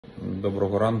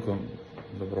Доброго ранку,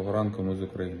 мы из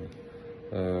Украины.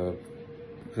 К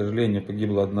сожалению,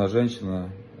 погибла одна женщина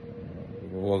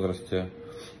в возрасте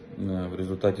в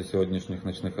результате сегодняшних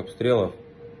ночных обстрелов.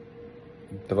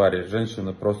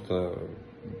 Женщина просто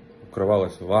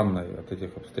укрывалась в ванной от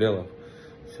этих обстрелов,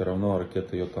 все равно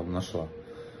ракета ее там нашла.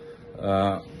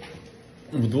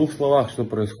 В двух словах, что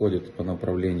происходит по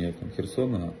направлению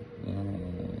Херсона.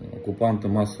 Оккупанты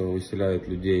массово выселяют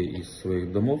людей из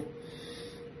своих домов.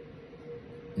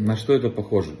 На что это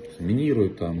похоже?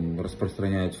 Минируют, там,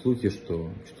 распространяют слухи, что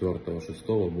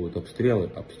 4-6 будут обстрелы,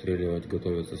 обстреливать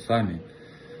готовятся сами.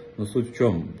 Но суть в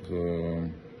чем?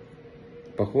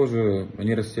 Похоже,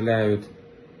 они расселяют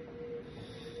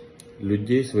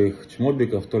людей, своих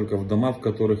чмобиков, только в дома, в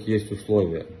которых есть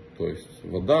условия. То есть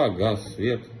вода, газ,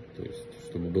 свет, то есть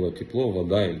чтобы было тепло,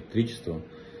 вода, электричество.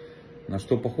 На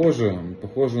что похоже?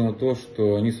 Похоже на то,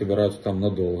 что они собираются там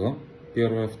надолго.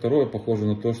 Первое. Второе, похоже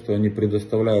на то, что они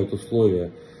предоставляют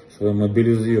условия своим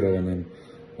мобилизированным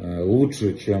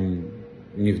лучше, чем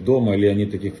у них дома, или они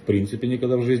таких в принципе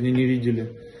никогда в жизни не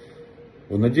видели.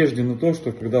 В надежде на то,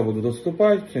 что когда будут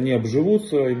отступать, они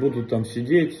обживутся и будут там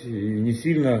сидеть и не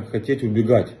сильно хотеть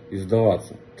убегать и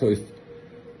сдаваться. То есть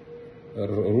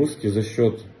русские за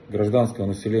счет гражданского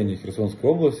населения Херсонской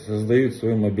области создают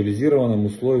своим мобилизированным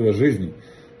условия жизни,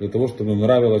 для того, чтобы им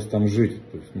нравилось там жить.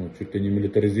 То есть, чуть ли не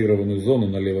милитаризированную зону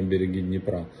на левом береге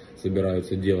Днепра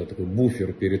собираются делать, такой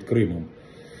буфер перед Крымом.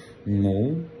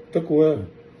 Такое.